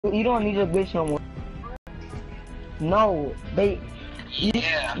You don't need a bitch no more. No, they.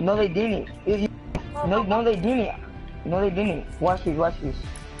 Yeah. No, they didn't. No, they didn't. No, they didn't. Watch this. Watch this.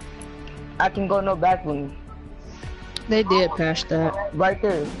 I can go no back bling. They did patch that. Right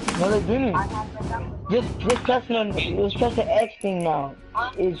there. No, they didn't. Just press the X thing now.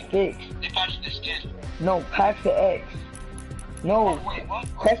 It's fixed. They patched this kid. No, patch the X. No, Wait, what?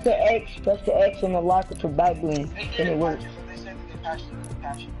 press the X on the locker for back bling, and it works. They said they patched it.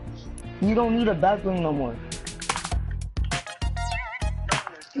 You don't need a back bling no more.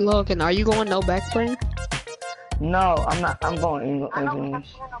 Logan, are you going no back bling? No, I'm not. I'm going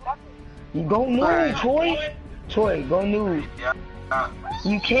English. You go new, Alright. Troy. Troy, go new. Yeah.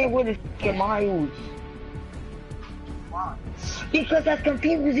 You can't wear the f***ing miles. Because that's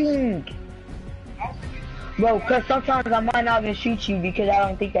confusing. Bro, cause sometimes I might not even shoot you because I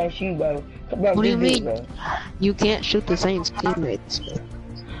don't think that's you, bro. Bro, What do you just mean? it, bro. You can't shoot the Saints teammates.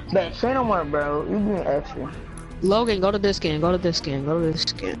 But say no more, bro. You being extra. Logan, go to this game. Go to this game. Go to this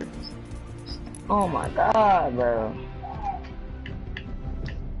game. Oh my god, bro.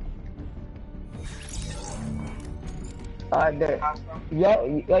 Alright, bet.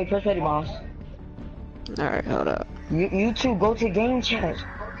 Yo, press ready, boss. Alright, hold up. You two go to game chat.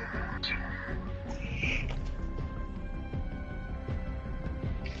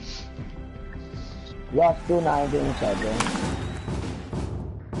 Y'all still not in game chat, bro.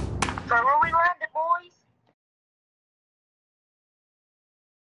 So where we landed, boys?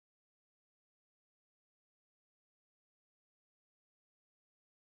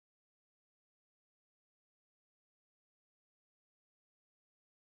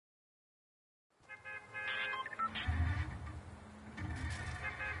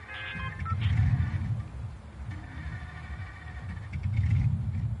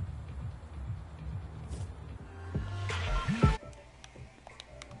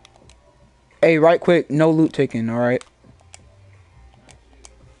 Hey, right quick, no loot taken, alright?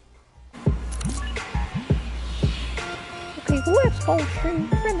 Okay, let's go, Stream.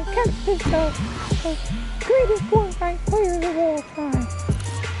 We're gonna catch this the greatest Fortnite players of all time.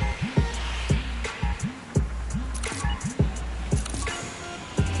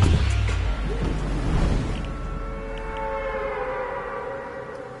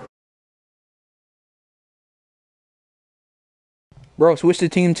 Bro, switch to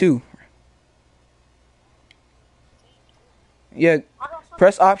team 2. Yeah,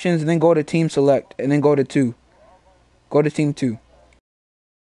 press options and then go to team select and then go to 2. Go to team 2.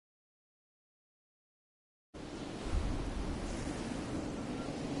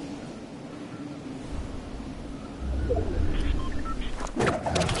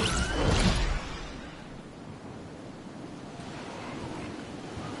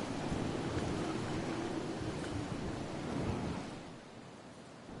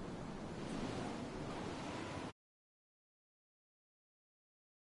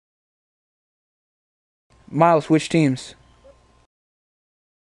 Miles, switch teams.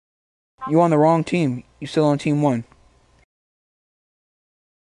 You on the wrong team. You still on team 1.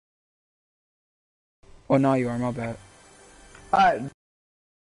 Oh, now you are, my bad. Alright.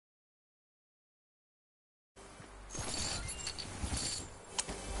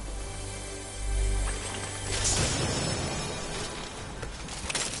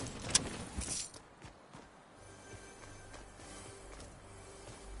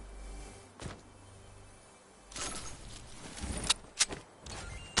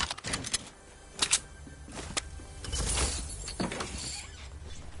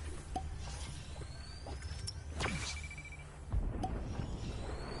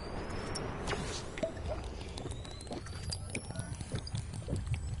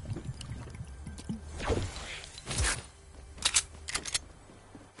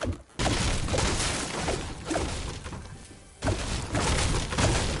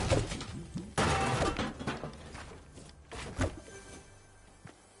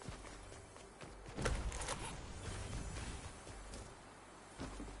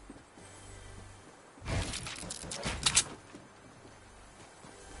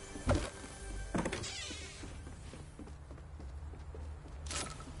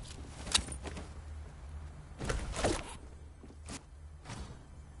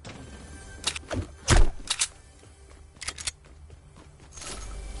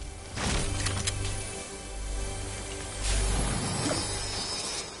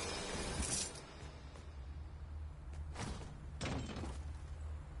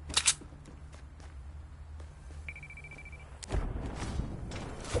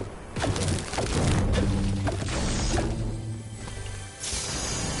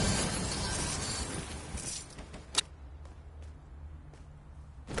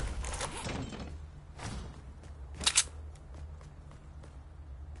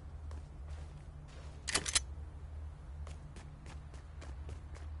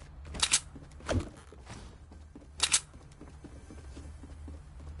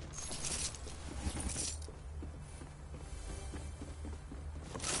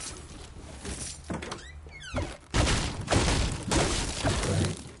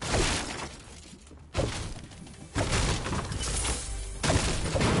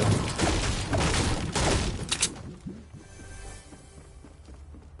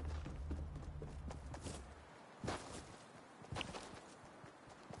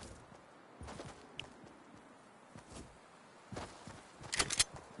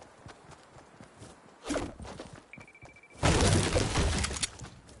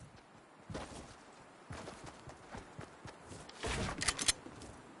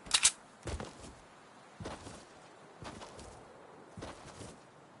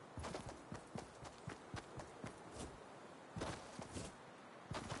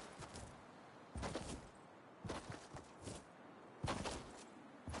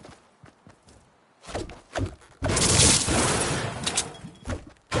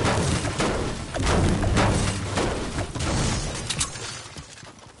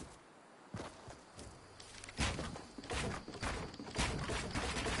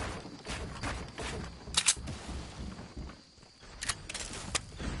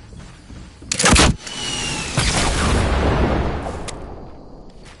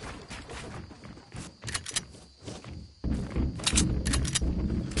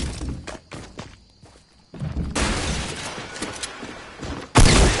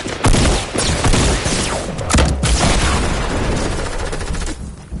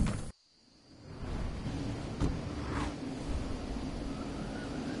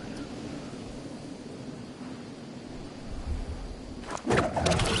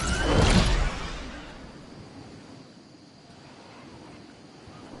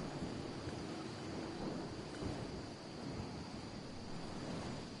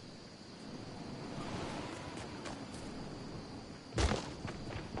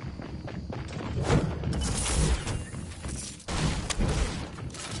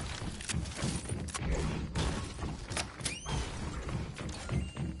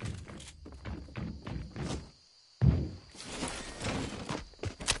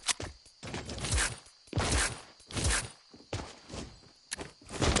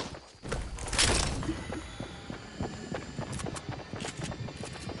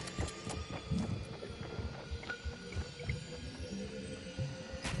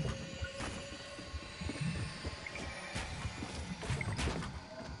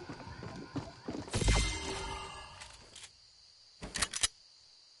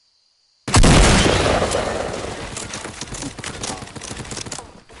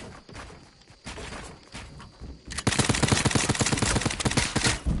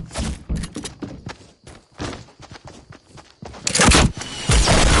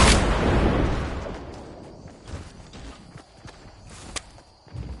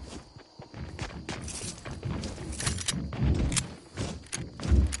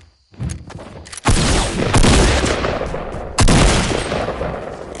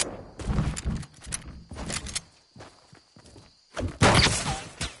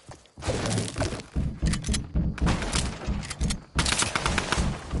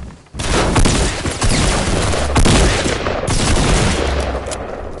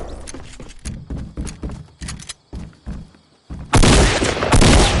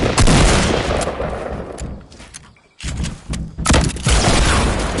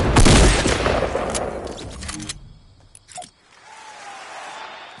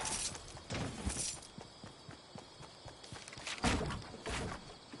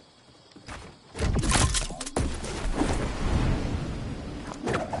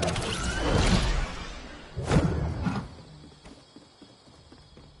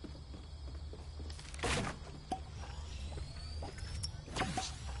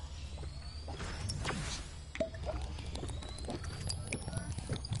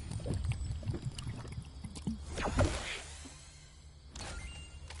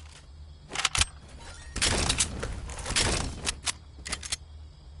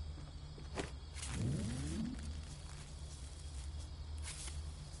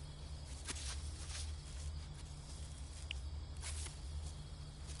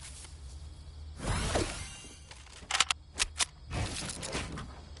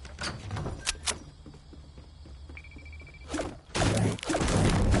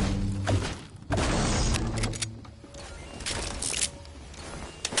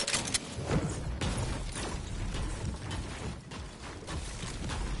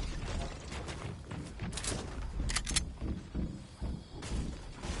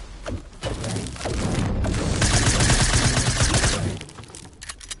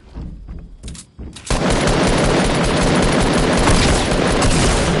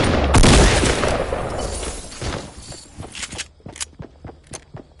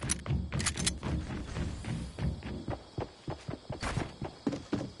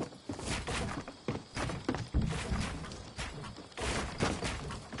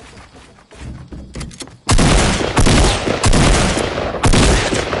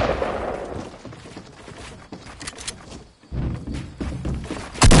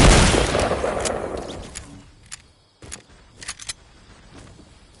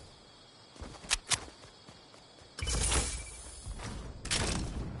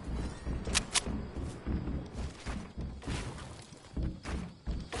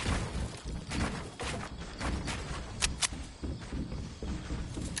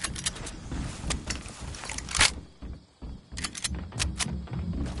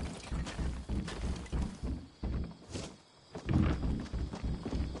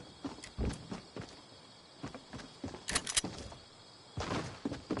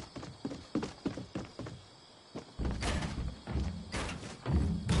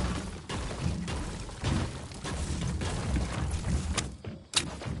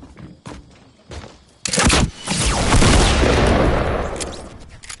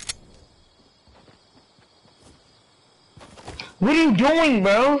 What are you doing,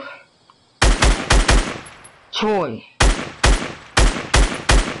 bro? Troy.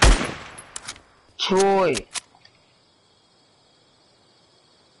 Troy.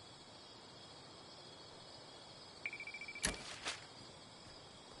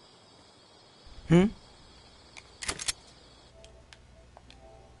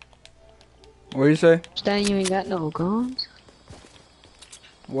 What do you say? Stan, you ain't got no guns?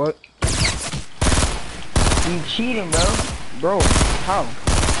 What? You cheating, bro. Bro, how?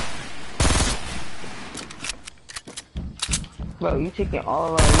 Bro, you taking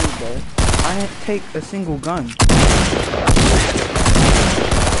all our loot, bro. I didn't take a single gun.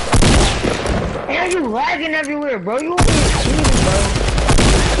 And you lagging everywhere, bro. You over here cheating, bro.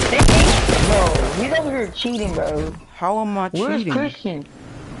 They ain't, bro. He's over here cheating, bro. How am I Where's cheating? Christian?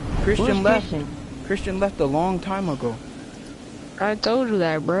 Christian Where's left. Christian? Christian left a long time ago. I told you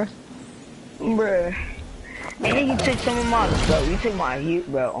that, bruh. Bruh. And then you took some of my, bro. You took my heat,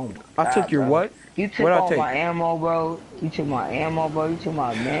 bro. Oh my God, I took your bro. what? You took What'd I all take? my ammo, bro. You took my ammo, bro. You took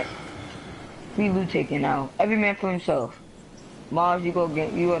my net. We loot taking out. Every man for himself. Mars, you go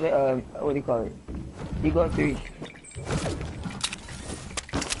get, you go to, what do you call it? You go 3.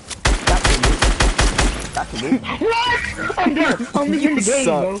 Stop the loot. What? I'm done. I'm leaving the game,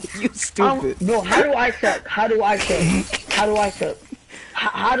 suck. bro. You stupid. Bro, how do I suck? How do I suck? How do I suck?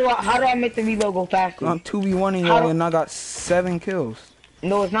 How do I make the reload go faster? I'm 2v1ing How y'all do- and I got 7 kills.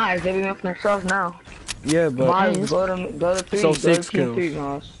 No, it's not. It's every man for themselves now. Yeah, but Mars, go to 3. So Go 6 to team kills. 3,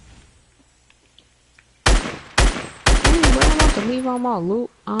 Mars. Bro, I'm about to leave all my loot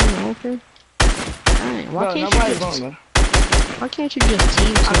on the open. Dang, why Bro, can't you nobody's just... going, bro. Why can't you just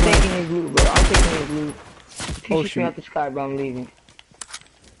team I'm somebody? taking his loot, bro. I'm taking his loot. He Oh, shoots me shoot. out the sky, bro. I'm leaving.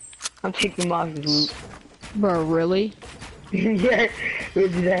 I'm taking Mars's loot. Bro, really? Yeah,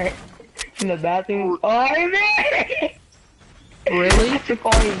 where's that? In the bathroom? Oh, man! Really? I took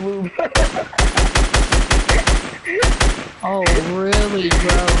all his loot, bro. Oh, really,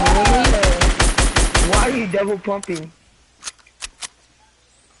 bro? Really? Why are you double pumping?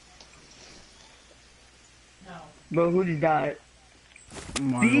 Bro, who just died? Did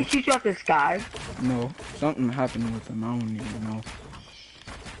he Miles. shoot you out the sky? No, something happened with him. I don't even know.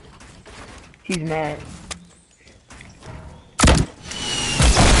 He's mad.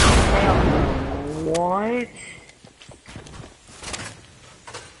 What?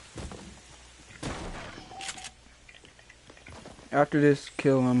 After this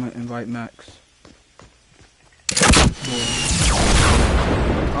kill, I'm gonna invite Max.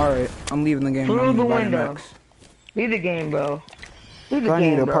 Alright, I'm leaving the game. Through I'm the inviting window. Max. Leave the game, bro. Leave the I need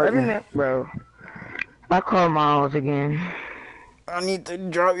game, a bro. Every partner. minute, bro. I call Miles again. I need to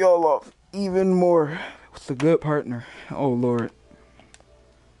drop y'all off even more with a good partner. Oh, Lord.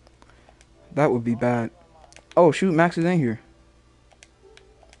 That would be bad. Oh, shoot, Max is in here.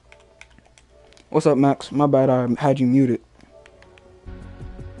 What's up, Max? My bad, I had you muted.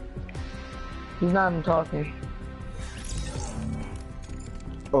 He's not even talking.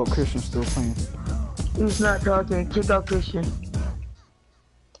 Oh, Christian's still playing. He's not talking. Kick out Christian.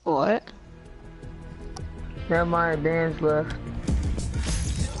 What? Never mind, Dan's left.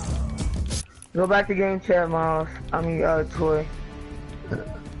 Go back to game chat, Miles. I mean, Troy.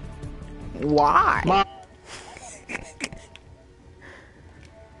 Why? Miles.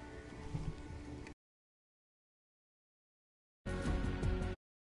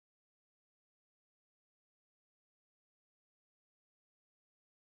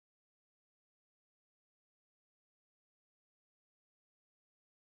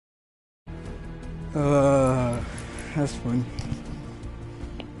 That's funny.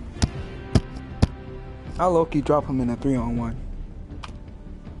 I'll low-key drop him in a 3-on-1.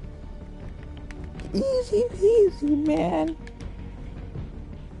 Easy peasy, man.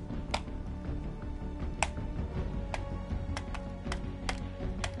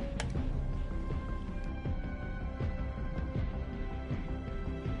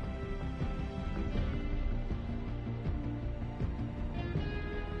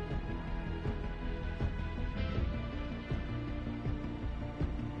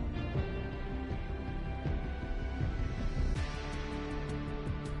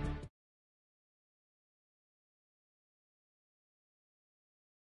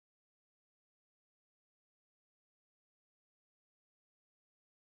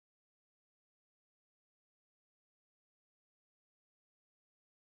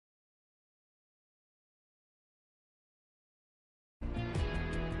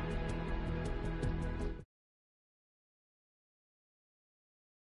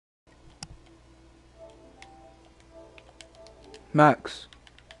 Max.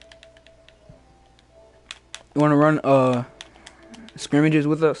 You wanna run scrimmages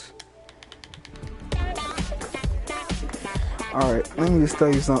with us. Alright, let me just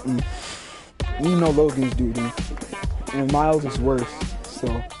tell you something. You know Logan's duty. And Miles is worse, so.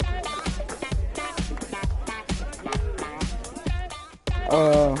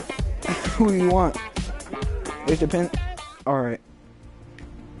 Who do you want? It depends. Alright.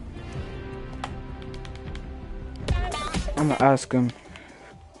 I'm gonna ask him.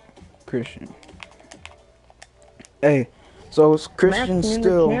 Christian. Hey, so is Christian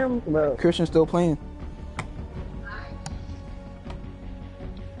still playing?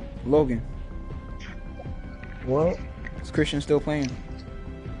 Logan. What? Is Christian still playing?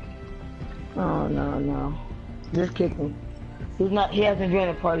 Oh no. Just kick him. He hasn't joined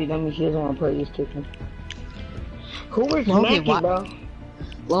the party, that means he doesn't want to play, just kick him. Who was Logan, Mackie, bro?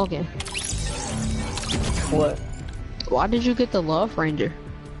 Logan, What? why did you get the Love Ranger?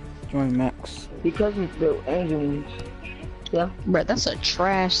 Join Max. Because it's the angel ones. Yeah? Bruh, that's a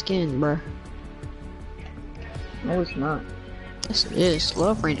trash skin, bruh. No, it's not. Yes, it is.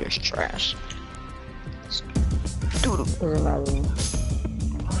 Love Ranger's trash. Doesn't matter.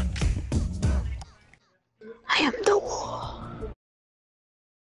 I am the war.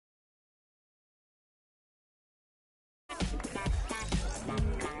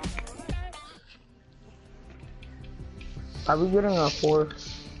 Are we getting a 4?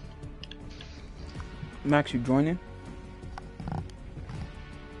 Max, you joining?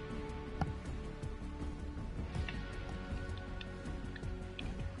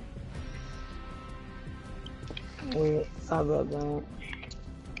 Wait, how about that?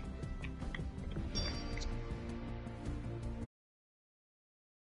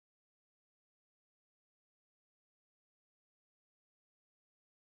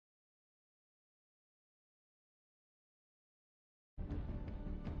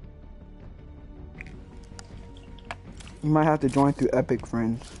 You might have to join through Epic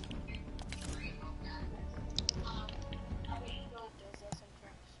Friends.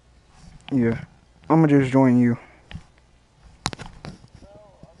 Yeah. I'm gonna just join you.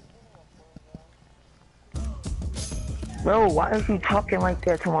 Bro, why is you talking like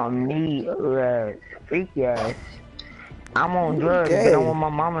that to my me, freak ass? I'm on drugs, but I want my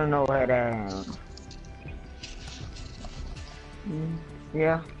mama to know that.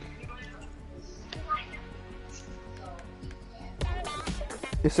 Yeah.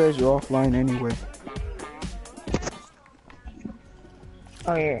 It says you're offline anyway.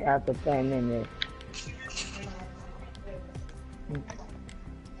 Oh yeah, after 10 minutes.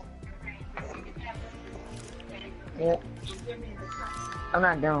 Yeah. I'm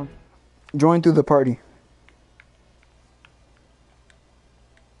not down. Join through the party.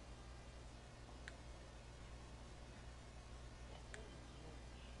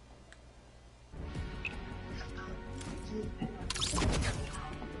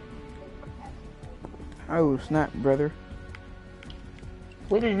 Oh snap, brother.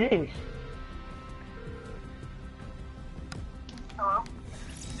 What is this? Hello?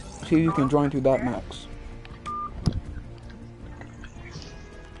 See if you can join through that, Max.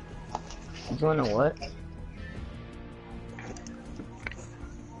 Join a what?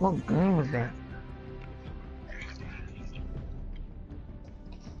 What game was that?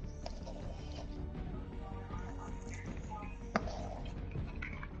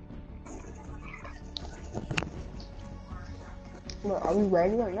 Well, are we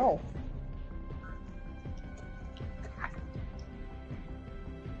ready or no?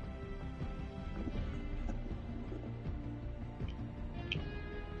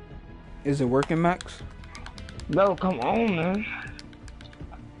 Is it working, Max? Bro, come on, man.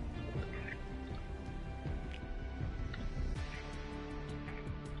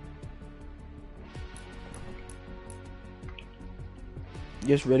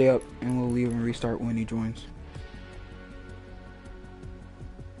 Just ready up and we'll leave and restart when he joins.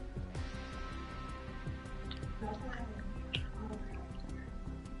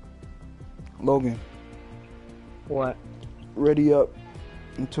 Logan. What? Ready up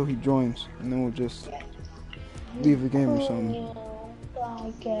until he joins and then we'll just leave the game or something.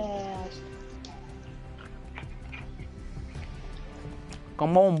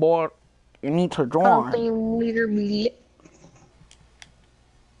 Come on, boy. You need to join.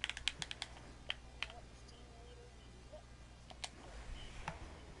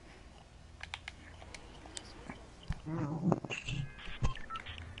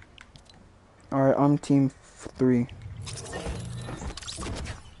 Alright, I'm team 3.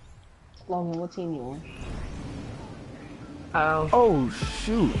 Logan, what team you on? Oh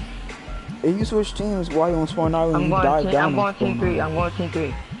shoot. If you switch teams while you're on Spawn Island, you dive down. I'm going team 3. I'm going team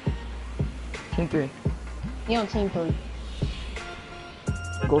 3. Team 3. You on team 3.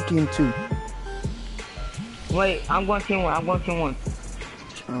 Go team 2. Wait, I'm going team 1. I'm going team 1.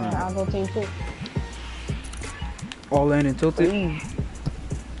 I'll go team 2. All in and tilted. Please.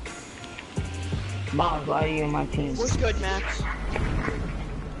 Miles, why are you in my team? What's good, Max?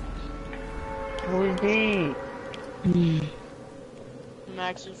 Who is he?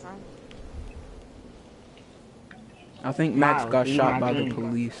 Max's friend. I think Max Miles, got you shot my by the team.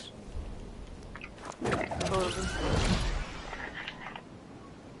 police. Probably.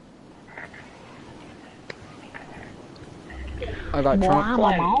 I got Boy, Trump. I'm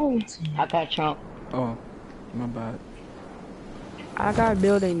on my own team. I got Trump. Oh, my bad. I got a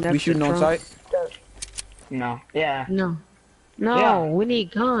building next We to shooting on Trump. site? No. Yeah. No. No, Yeah. we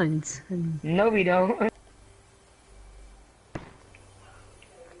need guns. No, we don't.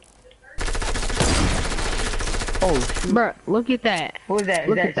 Oh, Bruh, look at that. Who is that? Is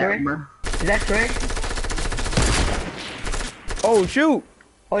Look that at that, Trey? bruh. Is that Trey? oh shoot!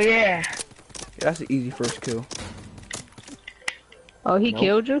 Oh, yeah. That's an easy first kill. Oh, he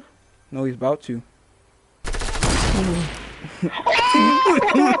killed you? No, he's about to.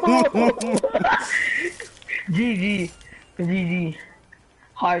 GG. GG.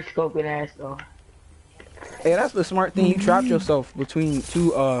 Hard scoping ass, though. Hey, that's the smart thing. You trapped yourself between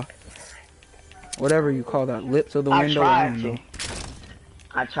two, whatever you call that, lips of the I window. tried don't to. know.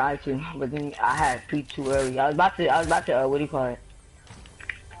 I tried to, but then I had peeked too early. I was about to, what do you call it?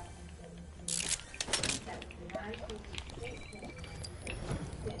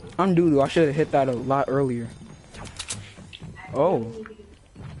 I'm doo-doo. I should have hit that a lot earlier. Oh.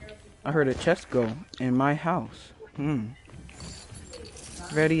 I heard a chest go in my house.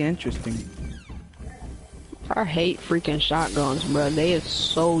 Very interesting. I hate freaking shotguns, bro. They is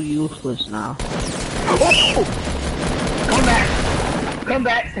so useless now. Come back! Come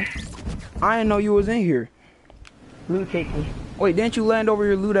back! I didn't know you was in here. Loot take me. Wait, didn't you land over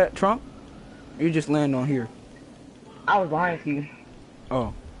your loot at Trump? Or you just land on here? I was lying to you.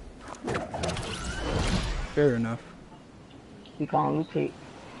 Oh. Fair enough. You call him loot take.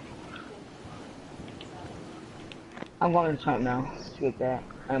 I'm going to Trump now. Skip that.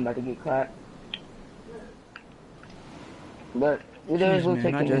 I'm about to get caught. But there's Jeez, loot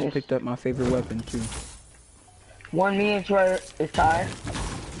man, I taking just this. picked up my favorite weapon too. Me and Troy is tied.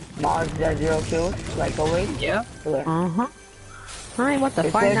 Mars is at 0 kills, like always. Yeah. Look. I ain't about to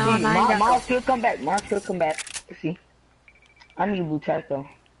It fight says now, and I ain't got Mars could come back. Mars could come back. Let's see. I need blue tech though.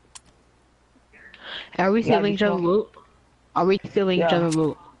 Are we Yeah, stealing each other's loot? Are we stealing each Yeah. other's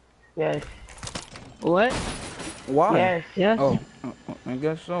loot? Yes. What? Why? Yes. Yes. Oh, I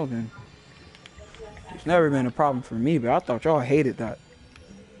guess so then. It's never been a problem for me, but I thought y'all hated that.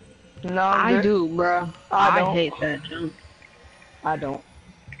 No, I do, bro. I I don't. hate that junk. I don't.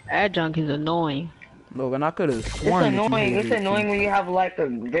 That junk is annoying. Logan, I could have It's sworn that you annoying. hated It's it, annoying too. when you have like a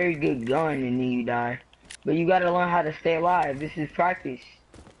very good gun and then you die. But you gotta learn how to stay alive. This is practice.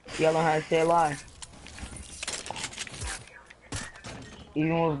 You gotta learn how to stay alive.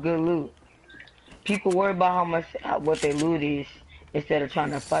 Even with good loot. People worry about what their loot is instead of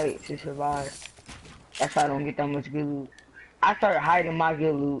trying to fight to survive. That's why I don't get that much good loot. I started hiding my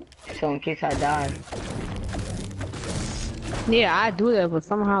good loot so in case I die. Yeah, I do that, but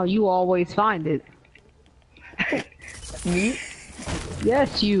somehow you always find it. Me?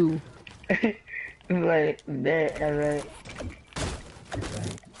 Yes, you. Like that, alright.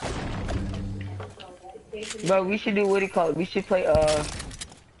 Bro, we should do what do you call it? We should play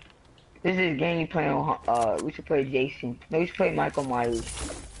this is a game you play on we should play Jason. No, we should play Michael Myers.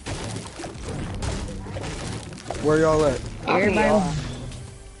 Where y'all at?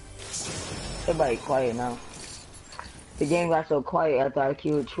 Everybody quiet now. The game got so quiet after I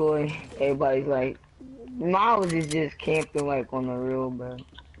killed Troy. Everybody's like, Miles is just camping like on the real, bro.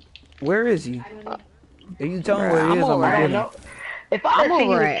 Where is he? If you tell me Bruh, where he I'm is, I'm over I gonna don't get him. know. If I I'm don't see he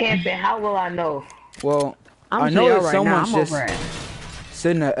over was it. camping, how will I know? Well, I'm I know that that right now. someone's I'm just over it.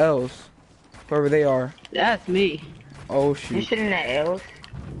 sitting at L's. Whoever they are. That's me. Oh You shoot. sitting at L's?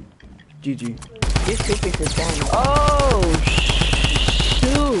 GG. This stupid is down. Oh,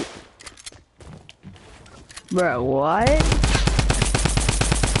 shoot. Bro, what?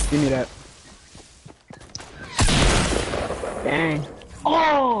 Give me that. Dang.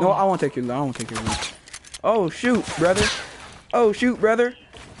 Oh! No, I won't take your loot. I won't take your loot. Oh shoot, brother. Oh shoot, brother.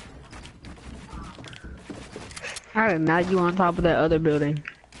 I did not you on top of that other building.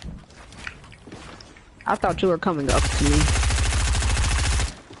 I thought you were coming up to me.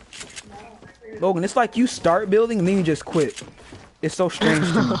 Logan, it's like you start building and then you just quit. It's so strange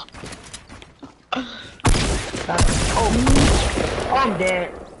to me. Oh, I'm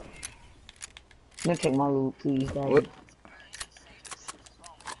dead. Let me take my loot, please, daddy. What?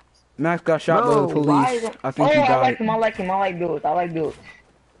 Max got shot by Bro, the why police. is it? I Oh, think he I died. like him. I like him. I like builds. I like builds.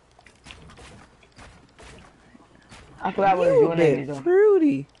 I forgot what his You real a name bit is though.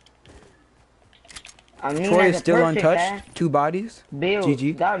 fruity. I mean, Troy as is a still person, untouched. man. 2 bodies. Bill,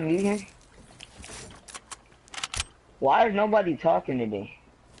 GG. God mute him. Why is nobody talking today?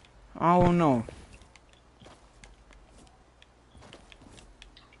 I don't know.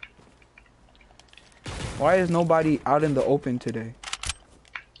 Why is nobody out in the open today?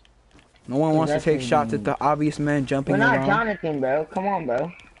 No one wants to take shots at the obvious man jumping We're not around. Jonathan, bro. Come on,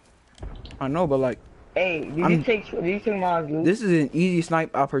 bro. I know, but like, Hey, did you take Miles' loot? this is an easy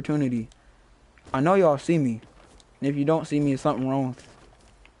snipe opportunity. I know y'all see me. And if you don't see me, it's something wrong with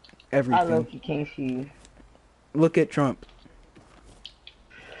I everything. look, you can't see you. Look at Trump.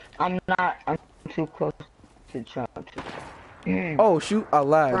 I'm too close to Trump. Oh shoot, I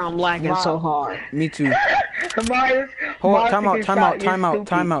lied. Bro, I'm lagging so hard. Me too. Miles, Hold on, Miles time took out, his time shot. out, You're time out, stupid.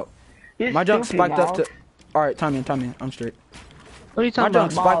 time out. You're My jump stupid, spiked up Miles. to... Alright, time in. I'm straight. What are you My talking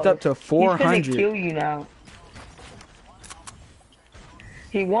jump about? spiked up to He's gonna 400. kill you now.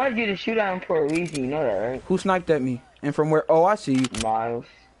 He wanted you to shoot at him for a reason, you know that, right? Who sniped at me? And from where? Oh, I see you. Miles.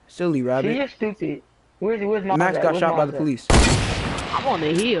 Silly See, rabbit. you're stupid. Where's Miles Max at? got Where's shot by Miles the at? police. I'm on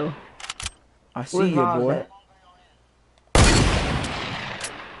the hill. I see Where's you, Miles boy. at?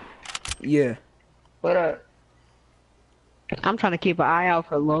 Yeah. What up? I'm trying to keep an eye out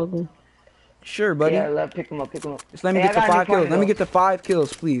for Logan. Sure, buddy. Yeah, pick him up. Just let me Hey, get to I got a new 5 kills. partner, Let me though. get to 5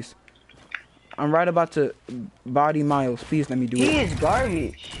 kills, please. I'm right about to body Miles. Please let me do He it. is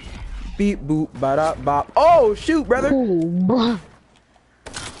garbage. Beep boop ba bop. Oh shoot, brother. Ooh, bro.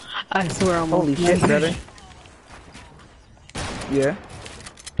 I swear I'm Holy shit, brother. Yeah.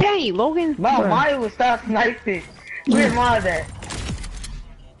 Dang, Logan. Wow, Bruh. Miles, stop sniping. Where's Miles at?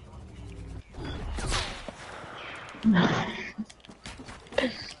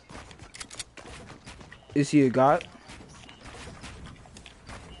 Is he a god?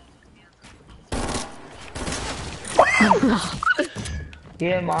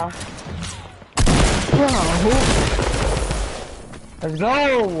 Yeah, Miles. Bro, Let's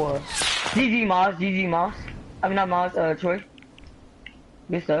go. GG, Miles. GG, Miles. I mean, not Miles, Troy.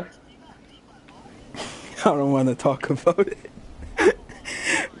 Good stuff. I don't want to talk about it.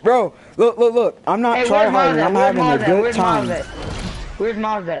 Bro, look. I'm not Hey, trying hard. I'm having a good Where's time. Miles at? Where's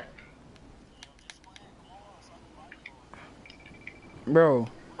Miles at? Bro.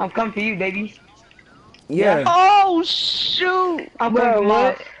 I'm coming for you, baby. Yeah. oh shoot. I'm Bro, coming for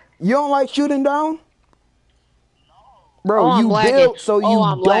Miles. what? You don't like shooting down? Bro, Oh, I'm you lagging. built so Oh, you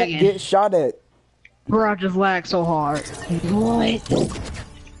I'm don't lagging. get shot at. Bro, I just lagged so hard. What?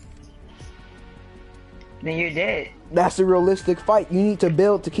 Then you're dead. That's a realistic fight. You need to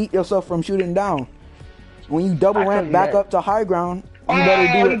build to keep yourself from shooting down. When you double I ramp told you back that. up to high ground, you Oh,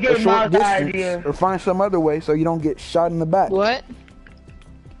 better do you it gave a short Miles the distance idea. or find some other way so you don't get shot in the back. What?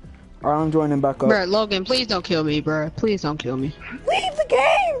 Alright, I'm joining back up. Bro, Logan, please don't kill me, bro. Please don't kill me. Leave the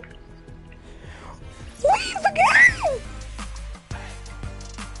game! Leave the game!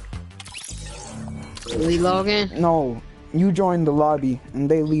 Really, Logan? No, you join the lobby and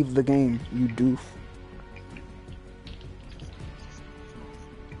they leave the game, you doof.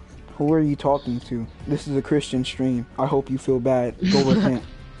 Who are you talking to? This is a Christian stream. I hope you feel bad. Go repent.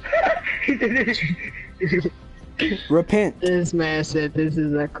 Repent. This man said this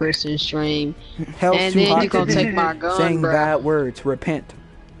is a Christian stream. Hell's And too then hot you gonna to take be my gun, saying bro. bad words. Repent.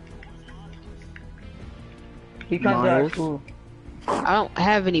 He comes to our Miles. school. I don't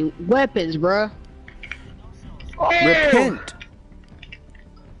have any weapons, bro. Oh! Repent.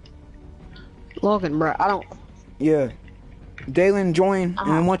 Logan, bro, I don't. Yeah. Dalen, join,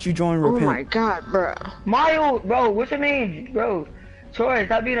 and then once you join, Oh repent. my god, bro. Miles, bro, what's your name, bro? Troy,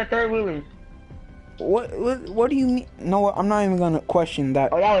 stop being a third wheeler. What do you mean? No, what? I'm not even gonna question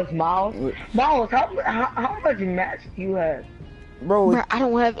that. Oh, that was Miles. Miles, how much match do you have? Bro, Bro, I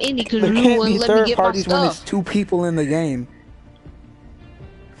don't have any because there you can't be wouldn't let me third get my parties when it's stuff. 2 people in the game.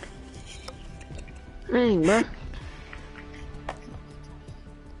 Dang, bro.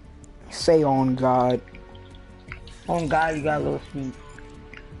 Say on God. Oh God, you got a little speed.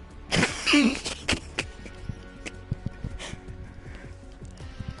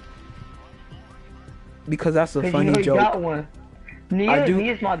 Because that's a Cause funny you know you joke. got one. Nia,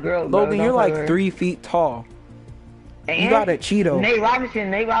 Nia's my girl, bro. Logan, Don't you're fuck like with her. 3 feet tall. And You got a Cheeto. Nate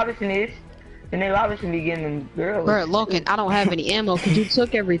Robinson is. And Nate Robinson be getting them girls. Bro, Logan, I don't have any ammo because you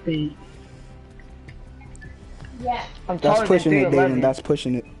took everything. I'm That's taller than pushing it, 3'11". Dalen. That's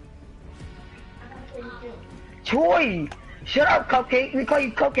pushing it. Troy, shut up, Cupcake. We call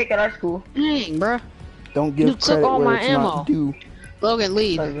you Cupcake at our school. Dang, bro. Don't give You took credit all where my it's ammo. not due. Logan,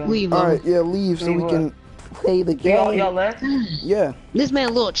 leave. Leave, All Logan. right, yeah, leave so Leave we what? can play the Y'all game. left? Yeah. This man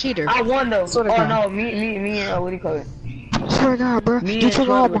a little cheater. I won though. Swear to Oh God. no, me and what do you call it? Swear to God, bro. Me You and took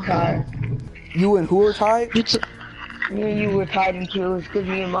Troy all were my... tied. You and who are tied? You took... Me and you were tied in kills because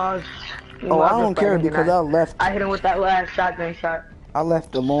me and Miles. Oh, I don't care because I left. I hit him with that last shotgun shot. I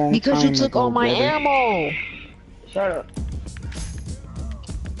left a long Because you time took ago, all my brother. ammo. Shut up.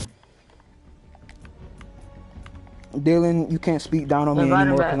 Dylan, you can't speak down on me Invite him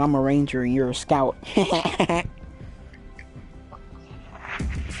anymore back. because I'm a ranger and you're a scout.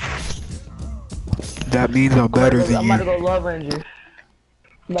 That means I'm better than I'm about to you. go Love Ranger.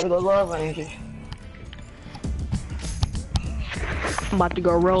 I'm about to go Love Ranger. I'm about to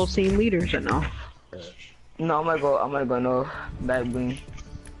go roll team leaders and all. No, I'm gonna go no back bling.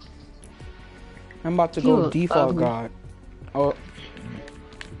 I'm about to You go look default ugly. god. Oh,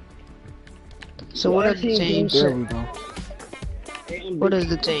 So what are the teams? there we go. What is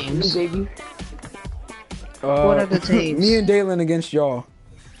the teams? Baby. What are the teams? Me and Dalen against y'all.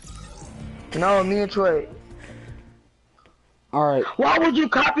 No, me and Troy. Alright. Why would you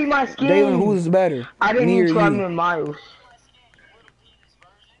copy my skin? Dalen, who's better? I didn't Me or even try me you? with Miles.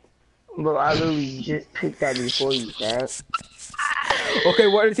 Bro, I literally just picked that before you, dad. Okay,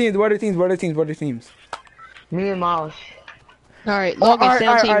 what are the teams? What are the teams? What are the teams? What are the teams? Me and Miles. Alright, Logan, stay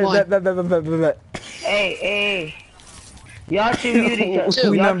on team one. Bet. Hey. Y'all should mute each other.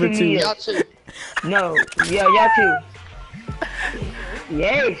 Two. We Y'all number should two. mute Y'all us. two. No, yeah, y'all too.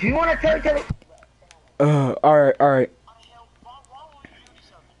 Yes, you wanna tell each other? Alright.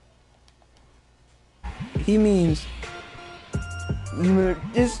 He means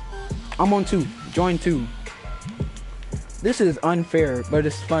just I'm on 2. Join 2. This is unfair, but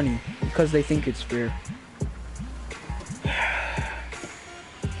it's funny because they think it's fair.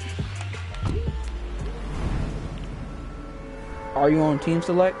 Are you on team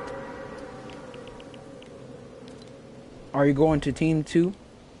select? Are you going to team 2?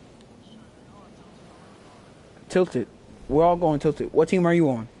 Tilted. We're all going tilted. What team are you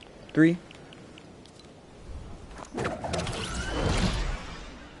on? 3?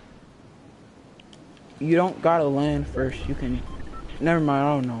 You don't gotta land first. You can... Never mind,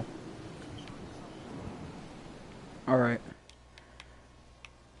 I don't know. Alright.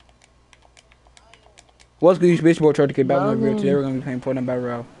 What's good, you bitch boy? Try to get back on the real. Today we're gonna be playing Fortnite Battle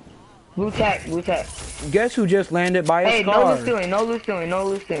Royale. Blue tack. Guess who just landed by a Hey, scar? no loose stealing.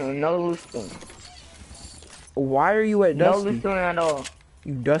 Why are you at No Dusty? loose stealing at all.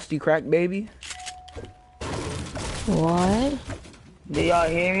 You dusty crack baby? What? Did y'all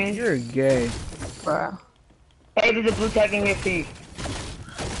hear me? You're gay. Bruh. Hey, there's a blue tack in here for you.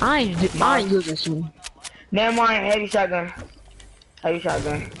 I ain't using some. Never mind, heavy shotgun.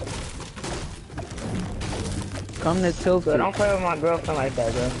 Come to So tilted. don't play with my girlfriend like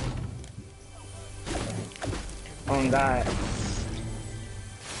that, bro. Oh God.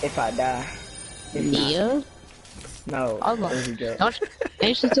 If I die. If not. Yeah? No. I was like, There we go. don't you,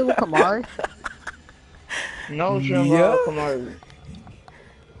 ain't she still with Kamari? No, she don't Yeah? go Kamari.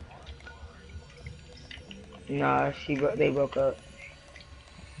 Nah, they broke up.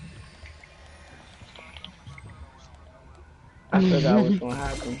 I forgot what's gonna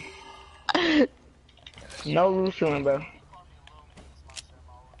happen. No loose one, bro.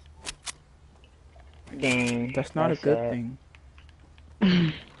 Dang. That's not a good thing.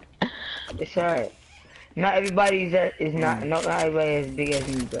 It's alright. Not everybody not everybody as big as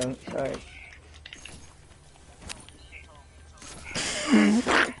me, bro. It's alright.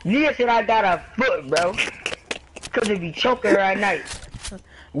 Nigga said I got a foot, bro. Cause it be choking her at night.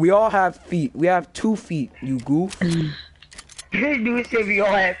 We all have feet. We have 2 feet, you goof. This dude said we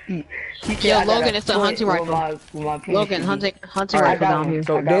all have feet. He said Yo, I got Logan, a it's a foot hunting with rifle. my penis Logan, to be. hunting Alright, rifle I got down one. here.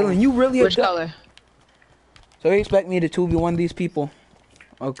 So I got Dalen, one. you really Which color? So you expect me to 2v1 these people?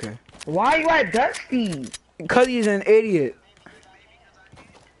 Okay. Why you at Dusty? Cause he's an idiot.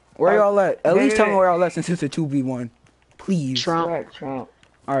 Where y'all at? At least tell me where y'all at since it's a 2v1. Please. Trump. Trump.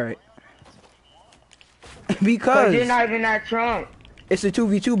 Alright. Cause Because you're not even that Trump. it's a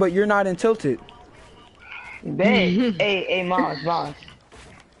 2v2, but you're not in tilted. Ben, hey, Moss.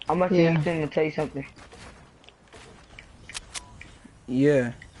 I'm gonna Yeah. to tell you something.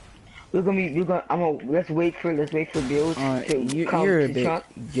 Yeah. Let's wait for Bill to come You're a to bit Trump.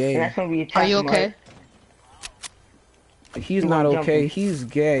 gay. And that's gonna be a Are you okay? He's You not wanna okay. jump He's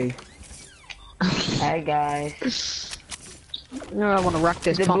gay. Hi guys. You know, I want to wreck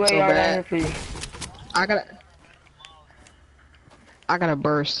this The pump blue so AR down bad. here for you. I gotta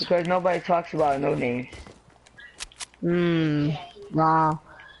burst. Because nobody talks about no names. Wow.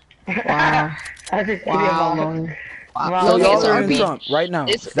 Wow. I just Wow, Moss. Logan. Wow, So Logan, y'all it's are an in RPG. Trump right now.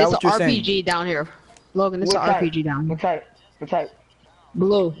 It's Is that an what you're saying? RPG down here. Logan, it's an What type? RPG down here. What type? What type?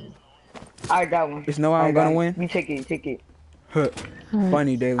 Blue. I got one. It's no way I I'm got gonna it. win. You take it. You take it. Huh.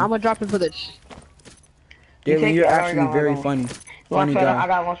 Funny, I'm Dalen. gonna drop it for the. You Dalen, take you're it. I already actually got one, very I got one. funny. One Funny shot. I guy.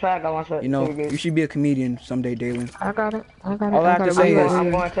 got one shot. I got one shot. You know, So good. you should be a comedian someday, Dalen. I got it. I got it. All I have to say is,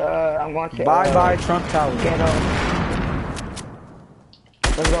 I'm going to. I'm going to. bye bye Trump Tower. Ghetto.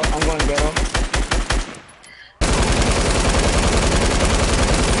 Let's go. I'm going to ghetto.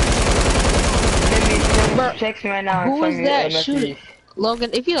 Bro, Text me right now. and who send is me that a message. shooting? Logan,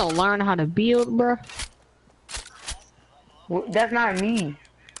 if you don't learn how to build, bro. That's not me.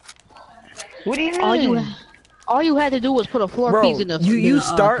 What do you mean? All you had to do was put a floor Bro, piece in the. you the,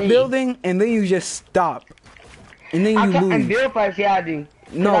 start thing. building and then you just stop. And then you And lose. build fights, yeah, I do.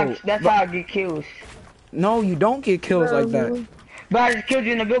 No, That's how I get kills. No, you don't get kills like that. But I just killed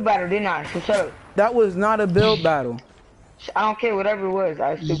you in the build battle, didn't I? So shut up. That was not a build battle. I don't care, whatever it was.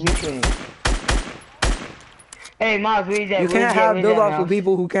 I still beat you in it. Hey, Miles, where you at? You can't have build offs with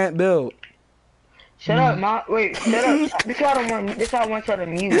people who can't build. Shut up, Miles. Wait, shut up. This is why I want y'all to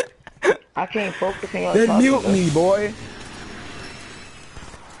mute. I can't focus on y'all Then talking, mute bro. me, boy.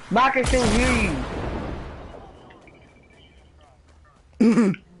 But I can still hear you.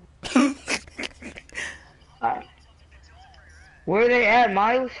 Alright. Where they at,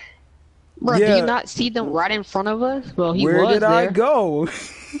 Miles? Bro, do Yeah. you not see them right in front of us? Well, he Where was did there. I go?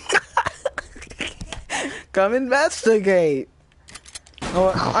 Come investigate.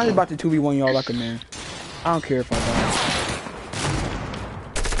 Oh, I'm about to 2v1 y'all like a man. I don't care if I die.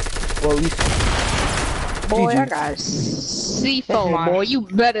 Well, at least Boy, GG. I got C4, That's mine. boy. You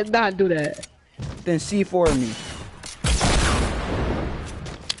better not do that. Then C4 me.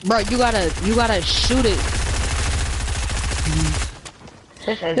 Bro, you gotta shoot it.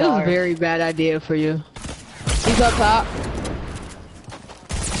 This is This is a hard. very bad idea for you. He's up top.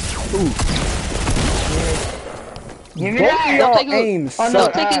 Ooh. Give me Both that! of y'all take his- aim Oh, no,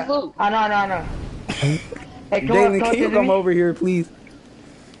 suck. take his loot. I know. Hey, come Dalen, on, can you to come me. over here, please?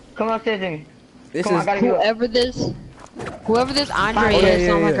 Come upstairs to me. This Come on, I is gotta go. Whoever this Andre Oh, is, yeah,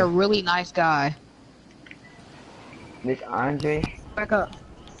 sounds like yeah. a really nice guy. This Andre. Back up.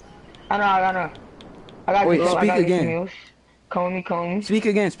 I know. I got Wait, you. I speak got you again. some meals. Come with me. Speak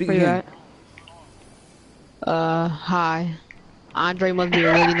again. Speak Where you again. at? Hi. Andre must be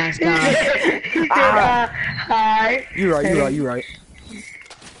a really nice guy. He said, hi. You're right.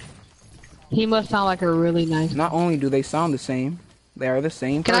 He must sound like a really nice. Not only do they sound the same, they are the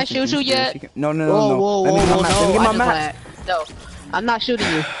same Can I person. shoot you yet? No. Whoa, Let me get my whoa, match. Let me get no, my I just match. lied. No, I'm not shooting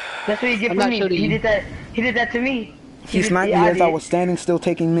you. That's what he did I'm for not me. shooting He you. did that. He did that to me. He sniped me yeah, as I was standing still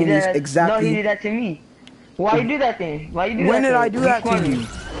taking He did minis that- exactly. No, he did that to me. Why you do that then? Why you do that? When did then? I do Be that to funny. you?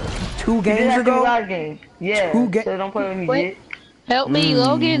 2 You did games that to me ago? last game. Yeah. 2 ga- So don't play with me, Wait. Jit. Help me,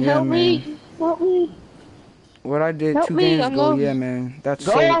 Logan. yeah, Help man. me. Help me. What I did Help 2 me, games I'm ago, lost. yeah, man. That's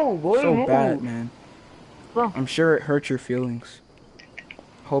Go, so boy, bad, move. man. Bro. I'm sure it hurt your feelings.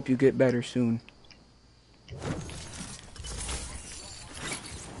 Hope you get better soon.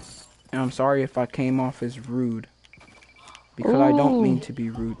 And I'm sorry if I came off as rude. Because I don't Ooh. mean to be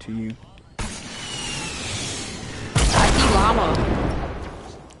rude to you. I see llama.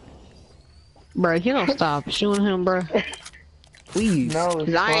 Bro, you don't stop shooting him, bro. Please. No,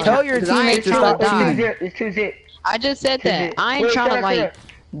 it's I ain't fine. Tell your 'cause I ain't teammates to trying stop to die. shooting. It's 2-0. I just said that. 2-0. I ain't Wait, trying to shut up, like. shut up.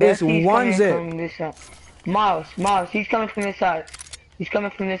 It's He's 1 coming zip. from this side. Miles, he's coming from this side. He's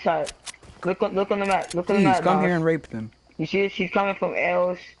coming from this side. Look on the map. Look on the Please, map, come Miles. here and rape them. You see this? He's coming from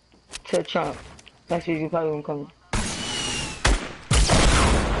L's to Trump. That's where he's probably gonna come.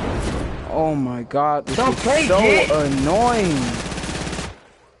 Oh my god, this Don't is play, so Jit. annoying.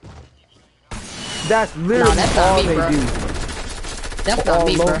 That's literally that's not all me, they bro. do. That's not All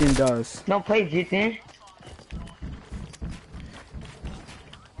me, bro. Logan does. Don't play Jit then.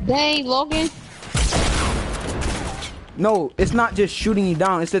 Dang, Logan. No, it's not just shooting you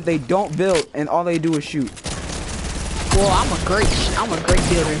down. It's that they don't build and all they do is shoot. Well, I'm a great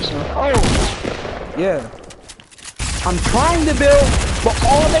builder, so. Oh, Yeah. I'm trying to build, but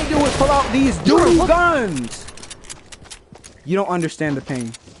all they do is pull out these dual guns. You don't understand the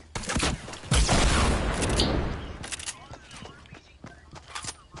pain.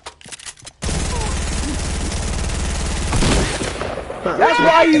 That's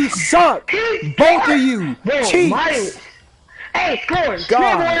why you suck. Both of you. bro, Cheats. Miles. Hey, score.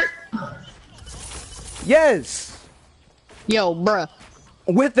 God. Yes. Yo, bruh.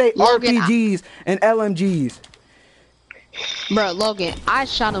 With they Logan, RPGs and LMGs. Bruh, Logan, I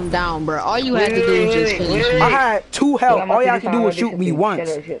shot him down, bruh. All you had to do was just finish wait. me. I had 2 health. I'm All you gonna had to do was shoot me once.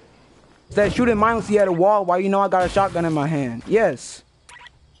 Instead of shooting mindlessly at a wall while you know I got a shotgun in my hand. Yes.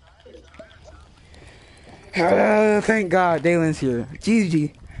 Thank God Dalen's here.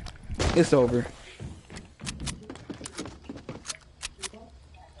 GG. It's over.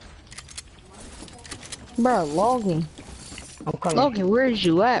 Bro, Logan. I'm coming. Logan, where's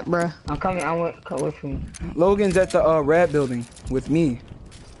you at, bro? I'm coming. I went. Come with me. Logan's at the red building with me.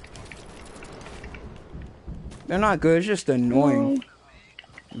 They're not good. It's just annoying.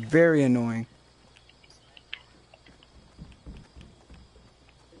 Very annoying.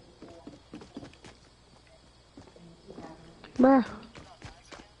 Bro.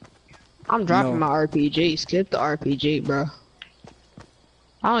 I'm dropping No. my RPG. Skip the RPG, bro.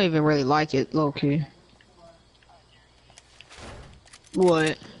 I don't even really like it, low key.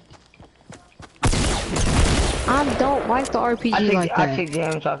 What? I don't like the RPG like I that. take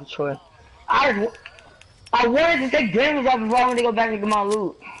damage off of Troy. I wanted to take damage off before I wanted to go back and get my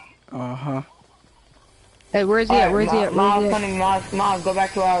loot. Uh-huh. Hey, where's he at? Where's he at? Miles, Where's he at? Miles, go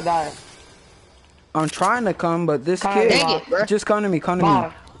back to where I died. I'm trying to come, but this Come kid... on, Miles. Just come to me, come to me.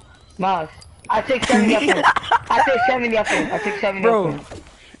 Miles, I take 70 up him. I take 70 up him. I take 70 Bro. up him.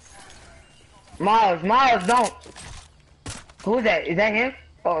 Miles, don't. Who is that? Is that him?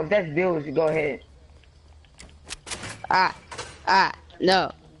 Oh, if that's Bills, go ahead.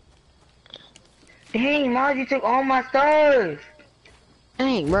 No. Dang, Miles, you took all my stuff.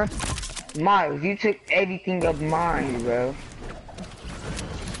 Dang, bro. Miles, you took everything of mine, bro.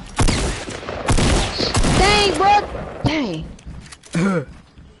 Dang, bro. Dang.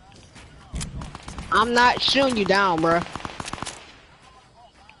 I'm not shooting you down, bro.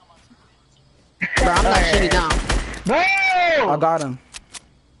 Bro, I'm not shooting you down. Bro! I got him.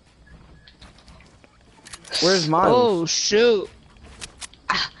 Where's Miles? Oh, shoot.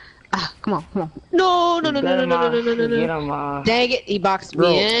 Come on. No. Get him, Miles. Dang it, he boxed Bro,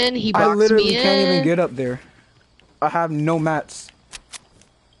 me in. He I boxed literally me in. can't even get up there. I have no mats.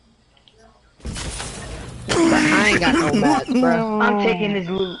 I ain't got no mats, bro. I'm taking this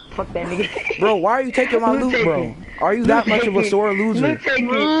loot. Fuck that nigga. Bro, why are you taking my loot, bro? Are you that much of a sore loser? Loot taking.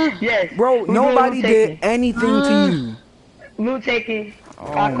 Yes. Bro, nobody did anything to you. Loot taking.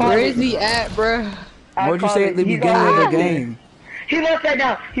 Oh, Where is he at, bro? what'd you say at the beginning of the game? He lost that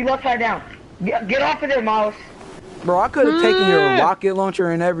down. Get off of there, Miles. Bro, I could have taken your rocket launcher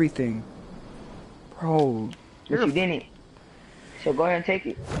and everything. Bro. But you didn't. So go ahead and take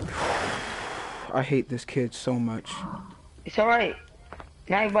it. I hate this kid so much. It's alright.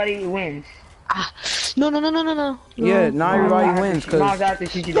 Not everybody wins. No. Yeah, not everybody wins, Miles because out to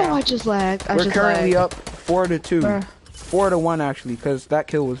shoot you No, down. I just lagged. we're currently lagged. up 4-2. Bruh. 4-1, actually, because that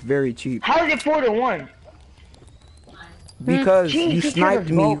kill was very cheap. How is it 4-1? Because Jeez, you he killed sniped us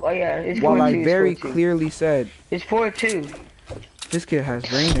me both. Oh yeah, it's 4-2. while I it's very 4-2. clearly said, It's 4-2. this kid has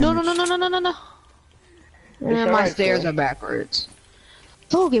brain No. damage. My alright, stairs bro. are backwards.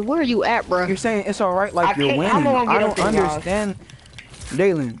 Logan, where are you at, bro? You're saying it's alright like I you're can't- winning. I'm gonna I get up don't there, Miles. understand.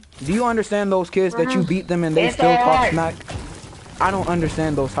 Dalen, do you understand those kids that you beat them and they It's still talk alright. smack? I don't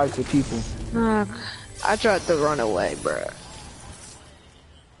understand those types of people. I tried to run away, bro.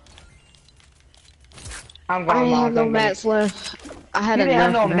 I'm I going didn't have Miles. no I'm mats left. I had You didn't have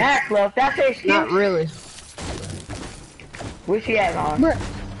enough no mats. max left. That's an excuse. Not really. Where's he at, Miles? Bruh.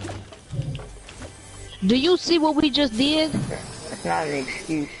 Do you see what we just did? That's not an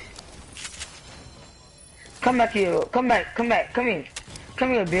excuse. Come back here. Come back. Come here. Come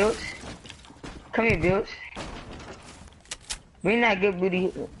here, Bills. Bring that good booty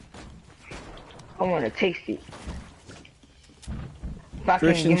here. I want to taste it. If I can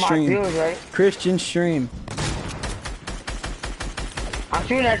Christian get my stream. bills right. Christian stream. I'm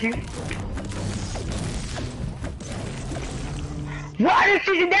shooting at you. Why did you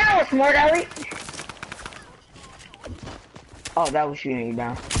shoot you down, smart Ellie? Oh, that was shooting you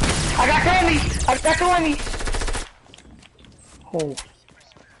down. I got two on me. Oh.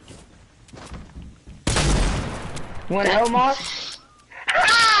 You want to help, Moss?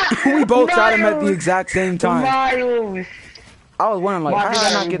 We both shot him at the exact same time. Miles. I was wondering, like, how did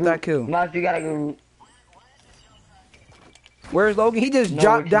I not get that kill? Miles, you gotta go. Where's Logan? He just No,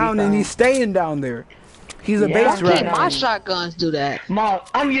 dropped it's down and fine. he's staying down there. He's a Yeah, base I Why rat. can't my shotguns do that? Miles,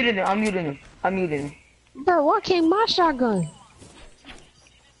 I'm muting him. Bro, why can't my shotgun?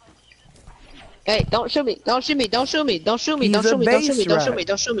 Hey, don't shoot me. Don't shoot me. Don't shoot me. Don't shoot me. He's Don't a shoot me. Don't shoot base me. Don't shoot rat. me.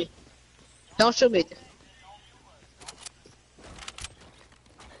 Don't shoot me. Don't shoot me.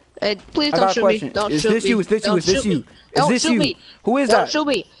 Hey, please I don't got a shoot me. question. Don't Is shoot this me. you? Is this you? Don't Is this shoot you? me. Is Don't this shoot you? me. Who is Don't that? shoot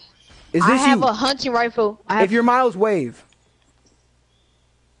me. Is I this have you? a hunting rifle. I have, If you're Miles, wave.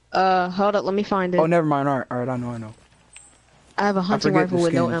 hold up, let me find it. Oh, never mind. All right, I know. I have a hunting forget rifle the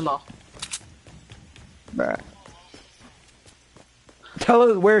with no skins. ammo. Bruh. Tell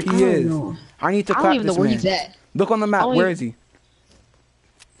us where I he don't is. know. I need to I don't clap even this know where man. he's at. Look on the map. I don't Where even- is he?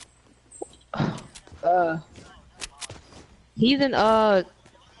 He's in bruh.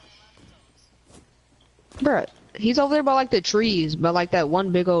 He's over there by like the trees, by like that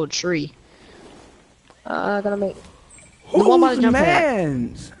one big old tree. I gotta make the one by the Who's jump pad.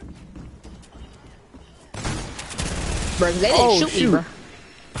 man's? Bruh, they didn't Oh, shoot shoot. me, bruh.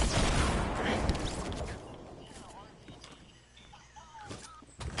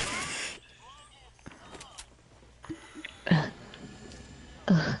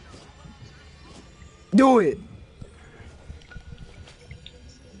 Do it.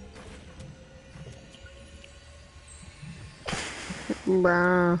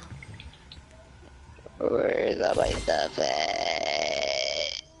 Bruh. Where's all my stuff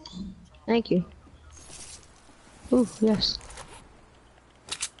at? Thank you. Ooh, yes.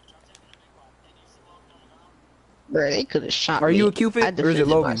 Bruh, they could have shot me. Are you a Cupid I or is it defended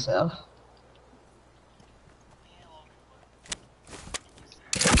Logan? myself.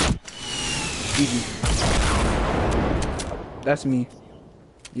 Easy. That's me.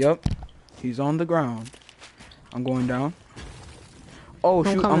 Yup. He's on the ground. I'm going down. Oh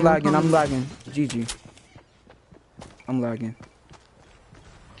shoot, coming, I'm lagging, I'm coming. lagging. GG. I'm lagging.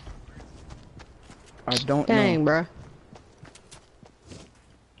 I don't Dang, know. bruh.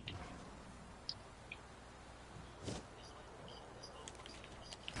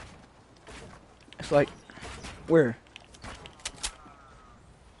 It's like, where?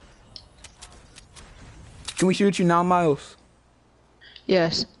 Can we shoot you now, Miles?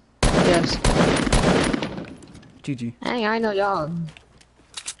 Yes. Yes. GG. Dang, I know y'all.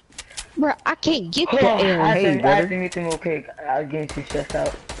 Bruh, I can't get Hold the on, air. I Hey, have to brother. make them okay. I'll get too stressed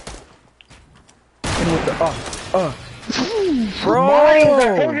out. And with the Miles,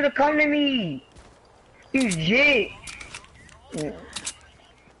 I told you bro. to come to me. You jit.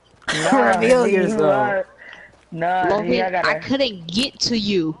 Reveal you yourself. are- Nah, Logan, dude, I I gotta. couldn't get to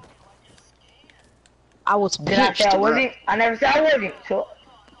you. I was Did I pinched, say I bruh. wasn't? I never said I wasn't. So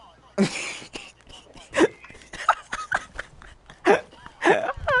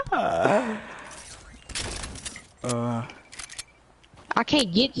I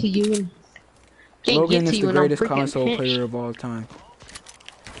can't get to you. Can't Logan get to is you the and I'm greatest freaking console pinched. player of all time.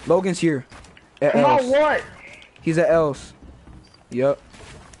 Logan's here. At come on, L's. what? He's at L's. Yup.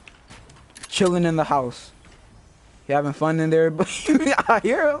 Chilling in the house. You having fun in there, buddy? I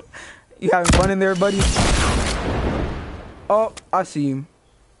hear him. You having fun in there, buddy? Oh, I see him.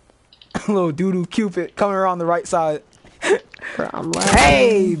 Little doo-doo Cupid coming around the right side. Bruh, I'm lagging.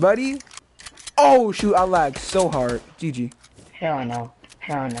 Hey, buddy. Oh, shoot, I lagged so hard. GG. Hell no.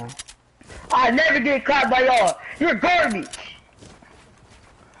 Hell no. I never get caught by y'all. You're garbage.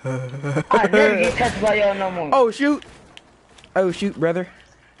 I never get touched by y'all no more. Oh, shoot. Oh, shoot, brother.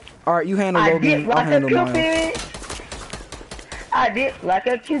 Alright, you handle I Logan. dip I'll like a handle Miles. cupid. I dip like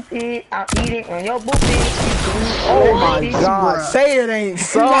a cupid. I'm eating on your boopy. Oh my This god. bruh. Say it ain't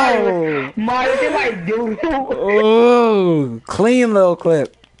so. Mario, they like, dude. Oh, clean little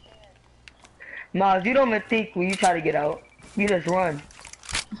clip. Miles, you don't even think when you try to get out. You just run.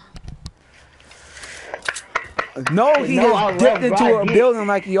 No, he No, I just dipped love into a Brad Pitt. building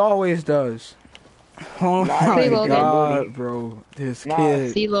like he always does. Oh Nah, my see, Logan. god, bro. This Nah,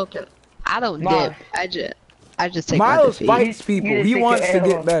 kid. See, look, I don't Miles. dip. I just take my Miles defeat. fights You people. just He take wants your to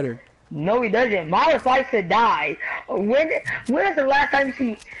get L. better. No, he doesn't. Miles likes to die. When's the last time you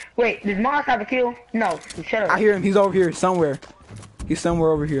see? Wait, does Miles have a kill? No, shut up. I hear him. He's over here somewhere. He's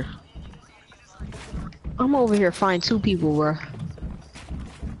somewhere over here. I'm over here fighting two people, bro.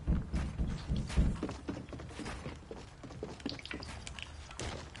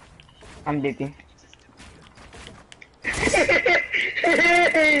 I'm dipping.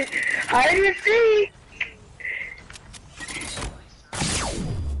 I didn't see.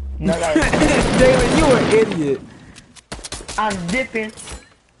 No, that was, David, you an idiot. I'm dipping.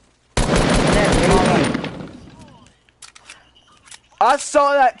 That's all. I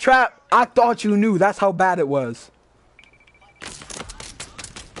saw that trap. I thought you knew. That's how bad it was.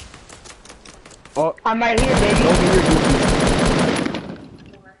 Oh, I'm right here, baby. Logan, you're goofy.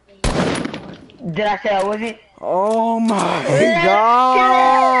 Did I say I wasn't? Oh my Let's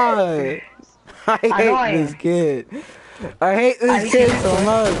god. I know I hate this am. kid. I hate I this hate kid you so too.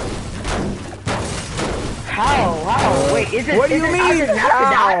 much. How? Wait, is it? What do you I mean? just not to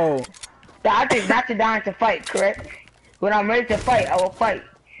die. How? I just not to die to fight, correct? When I'm ready to fight, I will fight.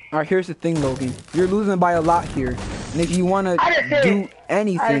 Alright, here's the thing, Logan. You're losing by a lot here. And if you want to I just said- do I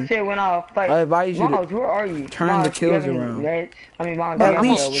anything, just said when I'll fight. I advise you to Miles, where are you? turn Miles, the kills do you have any around. meds? I mean, Miles, at yeah,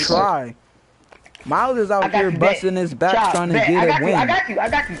 least what do you try. Miles is out here busting his back trying to get a win. I got you.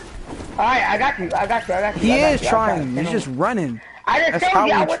 Alright, I got you. He is trying. He's just running. That's how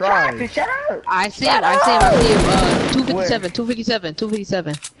we try. Shut up. I see him.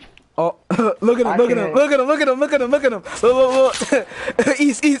 257. Oh, look at him. Look at him. Look.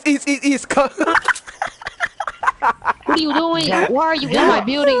 East. What are you doing? Why are you in my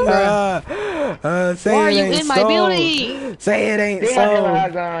building, bro? Say Why are it you ain't in my so. building? Say it ain't They have so.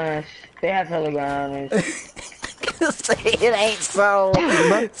 hella guns. Say it ain't so.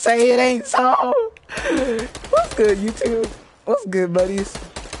 Say it ain't so. What's good, YouTube? What's good, buddies?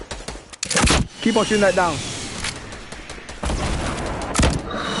 Keep on shooting that down.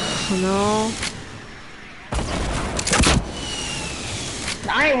 No.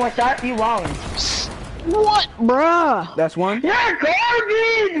 I ain't one shot. You wrong. What, bruh? That's one. You're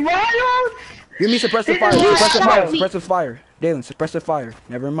garbage, Miles. Give me suppressive fire. Suppressive fire. Dalen, suppressive fire.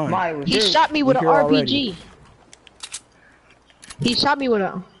 Never mind. Miles, He shot me with an here RPG. already. He shot me with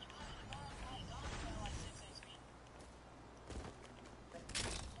a...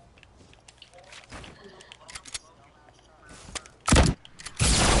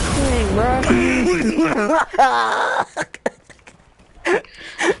 Dang, bruh.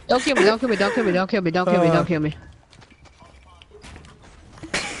 Don't kill me.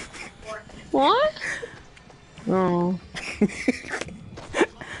 What? Oh.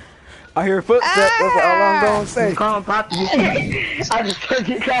 I hear footsteps. That's all I'm gonna say. Call Poppy. I just told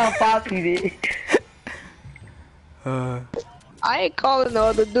you call Poppy, dude. I ain't calling no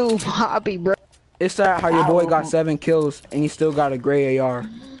other dude Poppy, bro. It's sad how your boy got 7 kills and he still got a gray AR.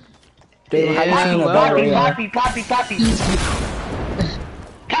 Dalen, have you seen a better AR? Poppy.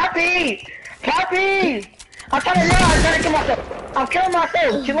 I'm trying to kill myself. I'm killing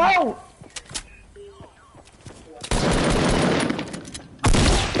myself. Chill out.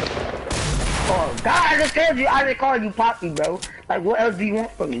 Oh God, I just called you Poppy, bro. Like, what else do you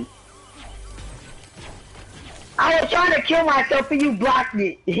want from me? I was trying to kill myself and you blocked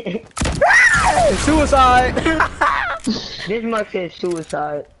it. Suicide! This mug says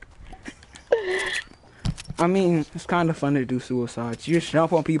suicide. I mean, it's kind of fun to do suicides. You just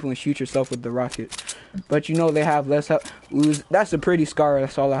jump on people and shoot yourself with the rocket. But you know they have less help. That's a pretty scar,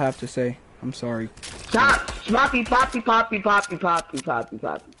 that's all I have to say. I'm sorry. Stop! Poppy.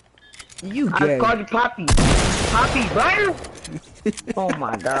 You I gay. called you Poppy. Poppy, bro! Oh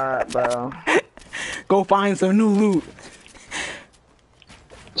my God, bro. Go find some new loot.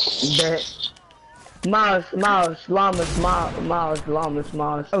 Miles, llamas.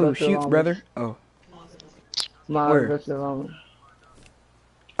 Oh, shoot, brother. Oh. Where? Miles, llamas.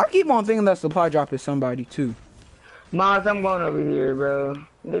 I keep on thinking that supply drop is somebody, too. Miles, I'm going over here, bro.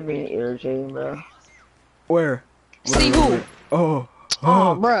 They're being irritating, bro. Where? See who? Oh.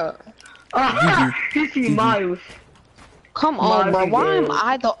 Oh, bro. You see Miles. Come on, bro. Why am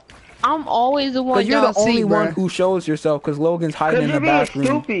I the... I'm always the one Because you're the y'all only see, one bro. who shows yourself, because Logan's hiding in the bathroom.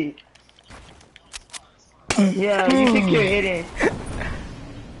 You're being stupid. Yeah, you think you're hidden.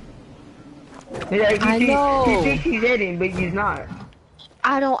 Yeah, you think he's hidden, but he's not.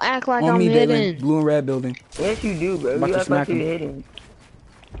 I don't act like On I'm me, hidden. Dalen. Blue and red building. Yes, you do, bro. About You to act like smack you're him.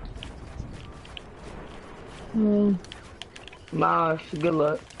 hidden. Miles, good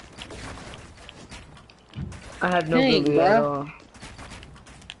luck. I have no good loot at all.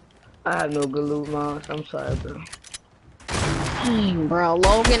 I have no good loot, Miles. I'm sorry, bro. Dang, bro.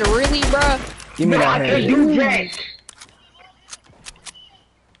 Logan, really, bro? Give me that I head. can do jack.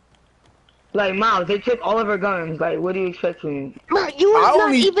 Like, Miles, they took all of our guns. Like, what do you expect from me? Bro, you was I not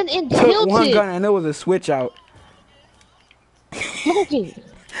only even in took one tilted. gun and there was a switch out. Logan.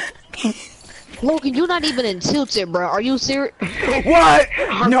 Logan, you're not even in tilted, bro. Are you serious? What?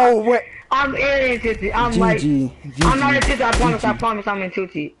 No way. I'm in tilted. I'm GG. like, GG. I'm not in tilted. I promise I'm in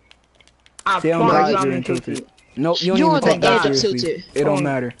tilted. I Say on promise God I'm you're in in tilted. tilted. Nope, you don't You're even the take that edge of seriously. tilted. It don't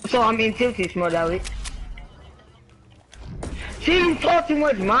matter. So I'm in tilted, smart Alex. See, you talk too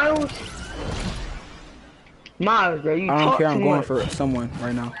much, Miles. Miles, bro, you I don't talk care, too I'm going much. for someone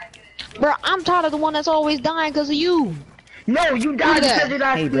right now. Bro, I'm tired of the one that's always dying because of you. No, you died Look at because you're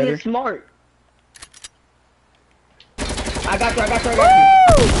not Hey, being brother. smart. I got you.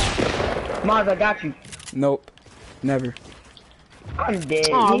 Miles, I got you. Nope. Never. I'm dead.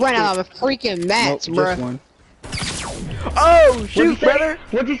 Oh, He's I ran sick. out of freaking mats, Nope, bro. just one. Oh, shoot, brother.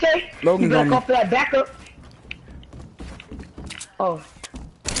 What'd you say? Logan's you on gotta me. call for that backup. Oh.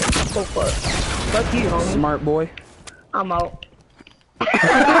 Go for it. Fuck you, homie. Smart boy. I'm out.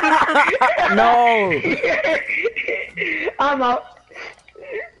 No. I'm out.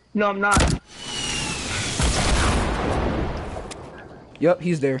 No, I'm not. Yup,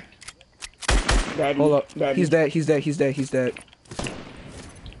 he's there. Daddy. Hold up. Daddy. He's dead. He's dead. He's dead. He's dead.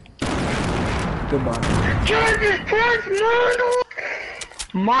 Goodbye. Jesus Christ,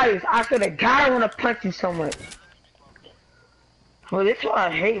 man! Myers, I swear to God, I want to punch you so much. Well, this is what I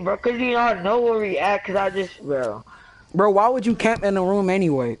hate, bro. Cause you know I know where we at. Cause I just, bro. Bro, why would you camp in the room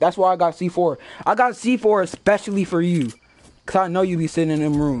anyway? That's why I got C4. I got C4 especially for you. Cause I know you be sitting in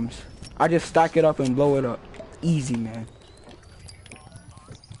them rooms. I just stack it up and blow it up. Easy, man.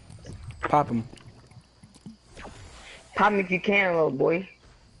 Pop him. Pop me if you can, little boy.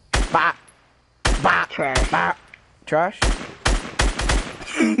 Bop. Bop. Trash. Bop. Trash?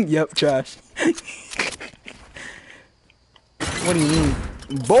 Yep, trash. What do you mean?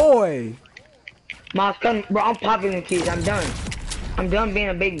 Boy! Miles, come, bro. I'm popping the kids. I'm done. I'm done being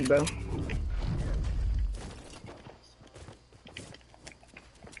a baby, bro.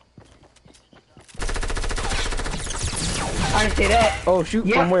 I didn't say that. Oh, shoot.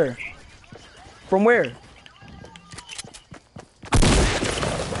 Yeah. From where? From where?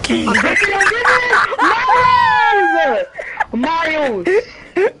 I'm breaking Miles!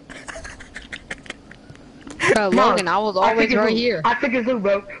 Bro, Logan, I was always right here. I took it too,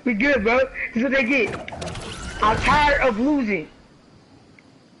 bro. We good, bro. This is what they get. I'm tired of losing.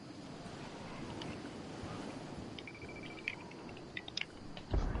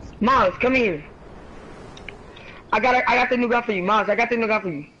 Miles, come here. I got the new gun for you, Miles. I got the new gun for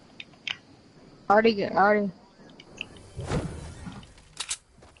you. Already.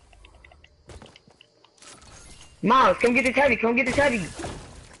 Miles, come get the tabby. Come get the tabby.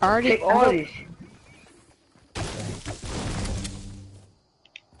 Already. Take all this.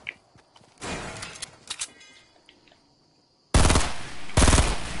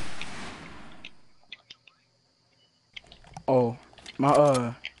 Oh,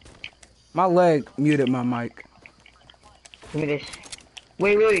 my leg muted my mic. Give me this.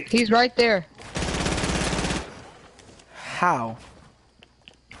 Wait. He's right there. How?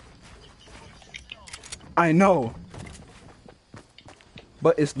 I know.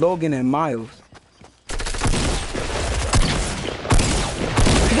 But it's Logan and Miles.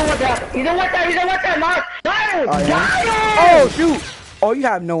 You don't want that, Miles. Miles, got Oh, him! shoot! Oh, you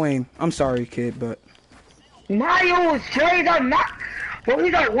have no aim. I'm sorry, kid, but... Miles, trade on not. Well,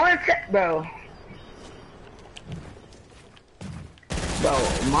 he's on one set, bro.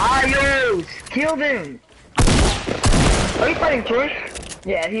 Miles, killed him. Are you fighting Troy?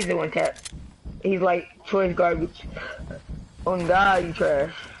 Yeah, he's the one tap. He's like Troy's garbage. Oh God, you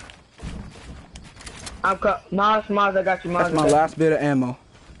trash. Miles, I got you, Miles. That's my last bit of ammo.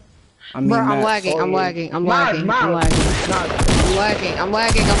 I mean, Bro, I'm Max. lagging. I'm lagging. Miles.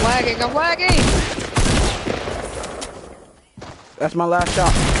 That's my last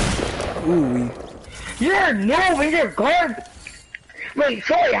shot. Ooh. You're garbage. Wait,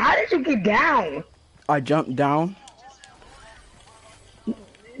 Troy, how did you get down? I jumped down.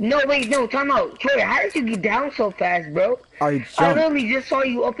 No, time out. Troy, how did you get down so fast, bro? I I jumped. literally just saw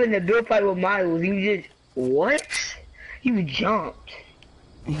you up in the build fight with Miles. You just, what? You jumped.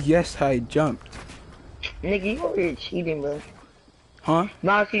 Yes, I jumped. Nigga, you over here cheating, bro. Huh?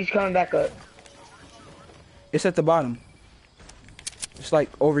 Miles, he's coming back up. It's at the bottom. It's like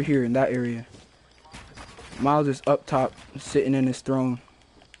over here in that area. Miles is up top, sitting in his throne,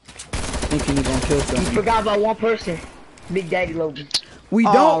 thinking he's gonna kill You something. forgot about one person. Big Daddy Logan. We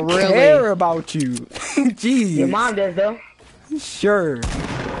Oh, don't really? care about you. Jeez. Your mom does, though. Sure.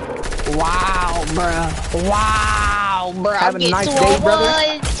 Wow, bruh. Wow, bruh. Have a nice day, brother.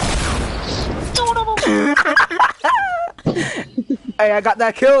 Hey, I got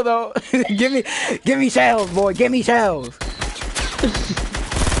that kill though. give me shells, boy. Give me shells.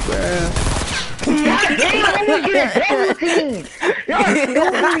 God damn, I'm gonna get a double team.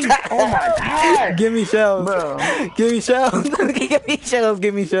 Oh my God. Give me shells. Bro. Give me shells. Give me shells.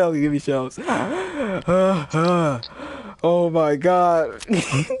 Give me shells. Give me shells. Oh my God. God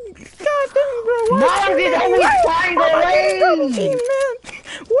dang, bro. Mom is always flying away.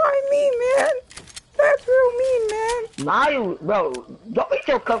 Why me, man? That's real mean, man. Mario, bro, don't eat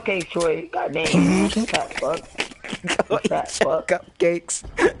your cupcakes, Troy. God damn. Fat fuck. Fat fuck. Cupcakes.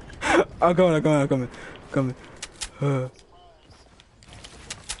 I'm coming.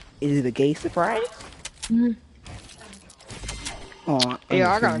 Is it a gay surprise? Oh,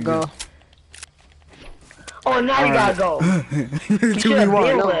 Yeah, I gotta go. Oh, now you gotta go. You should've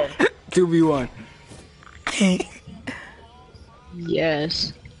been left. 2v1.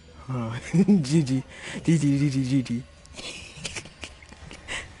 Yes. Oh, GG.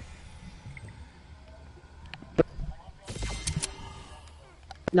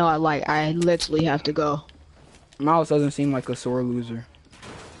 No, I literally have to go. Miles doesn't seem like a sore loser.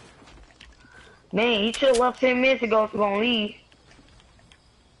 Man, he should have left 10 minutes ago if he's gonna leave.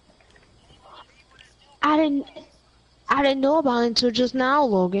 I didn't know about it until just now,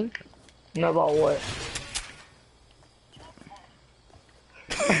 Logan. Know about what?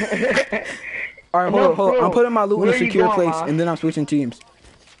 Alright, No, hold on. I'm putting my loot in where a you secure going, place, Ma? and then I'm switching teams.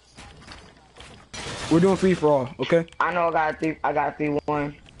 We're doing free for all, okay? I know I got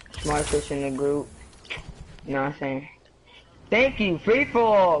 3-1. Smart fish in the group. You know what I'm saying? Thank you, free for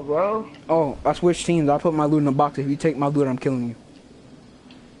all, bro. Oh, I switched teams. I put my loot in a box. If you take my loot, I'm killing you.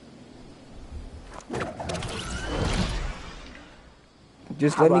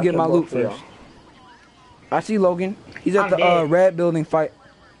 Just How let me about get my your loot both of first. I see Logan. He's at I'm the dead. red building fight.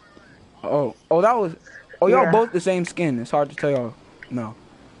 Oh, that was. Oh, y'all Yeah. both the same skin. It's hard to tell y'all. No.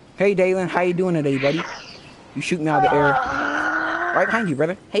 Hey, Dalen, how you doing today, buddy? You shoot me out of the air. Right behind you,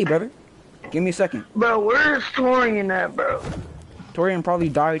 brother. Hey, brother. Give me a second. Bro, where's Torian at, bro? Torian probably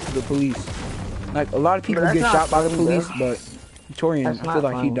died to the police. Like, a lot of people that's get not shot by the funny, police, bro. but Torian, That's I not feel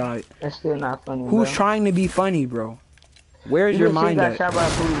like he funny. died. That's still not funny, Who's bro. trying to be funny, bro? Where's your mind got at? shot by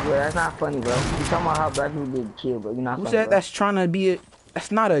the police, bro. That's not funny, bro. You talking about how black people get killed, but you're not Who funny, said bro. that's trying to be a...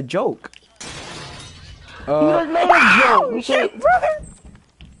 That's not a joke. You just made a joke. You Shit, should... brother!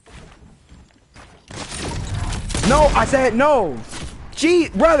 No, I said no! Gee,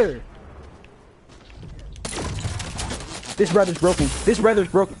 brother! This brother's broken. This brother's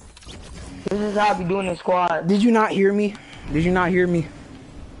broken. This is how I be doing in squad. Did you not hear me? Did you not hear me?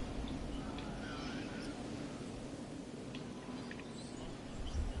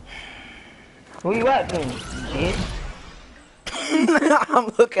 Where you at, then? Shit. I'm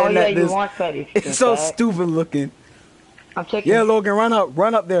looking Oh, yeah, at you this. want Fetty. It's so stupid looking. I'm checking. Yeah, Logan, run up.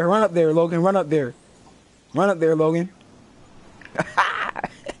 Run up there. Run up there, Logan. Run up there. Run up there, Logan.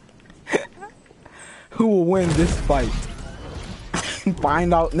 Who will win this fight?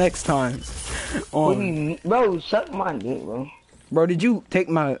 Find out next time. What do you mean? Bro, suck my dick, bro. Bro, did you take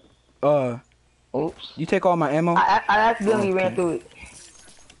my Oops. you take all my ammo? I accidentally Okay. ran through it.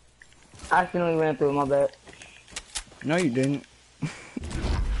 I accidentally ran through it, my bad. No, you didn't.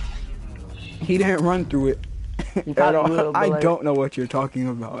 He didn't run through it. You At probably all. will, but I like- don't know what you're talking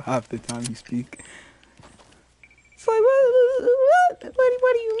about half the time you speak. It's like,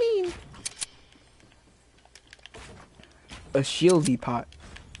 what do you mean? A shieldy pot.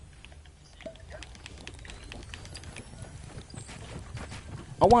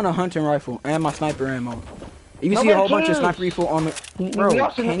 I want a hunting rifle and my sniper ammo. If you see a whole bunch of sniper rifle on me, bro, you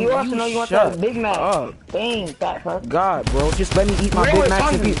also know you want shut that Big Mac. up? Dang, fat fuck. God, bro, just let me eat my Where Big was Macs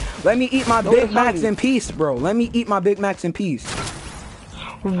in hungry? peace. Let me eat my Where Big was Macs hungry? in peace, bro. Let me eat my Big Macs in peace.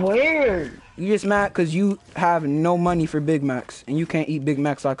 Where? You just mad because you have no money for Big Macs and you can't eat Big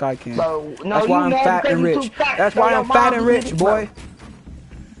Macs like I can. Bro, no, That's why you I'm mad fat because and you rich. too fat, That's so why your I'm mom fat and be rich, rich, boy.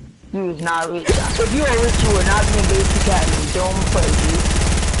 You is not rich. If you were rich, you would not be in basic academy. Don't play, dude.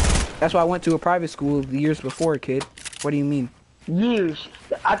 That's why I went to a private school the years before, kid. What do you mean? Years.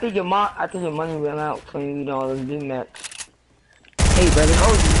 I think your money ran out for you know all those Big Macs. Hey, brother. I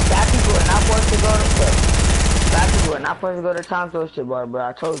told you, fat people are not supposed to go to fat people are not supposed to go to Tom Toaster bar, bro.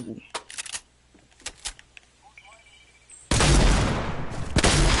 I told you.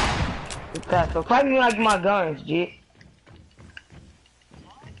 Okay, so fight me like my guns, G.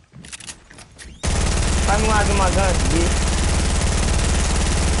 Fight me like my guns, G.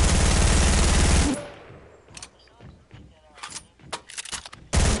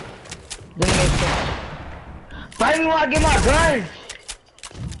 Didn't make sense. Fight me while I get my guns!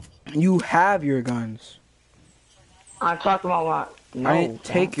 You have your guns. I'm talking about my... No, I didn't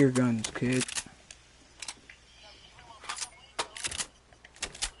take your guns, kid.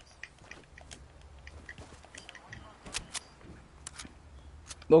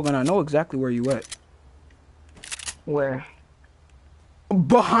 Logan, I know exactly where you at. Where?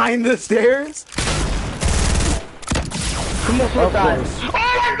 Behind the stairs? Come on, Of suicide. course. Oh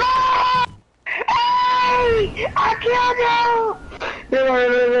my god! Hey! I killed him!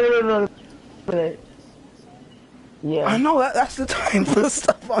 Yeah. I know that's the type of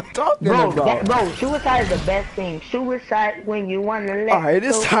stuff I'm talking Bro, about. bro, suicide is the best thing. Suicide when you wanna let Alright,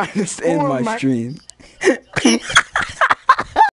 it's go. time to end Oh my my- stream.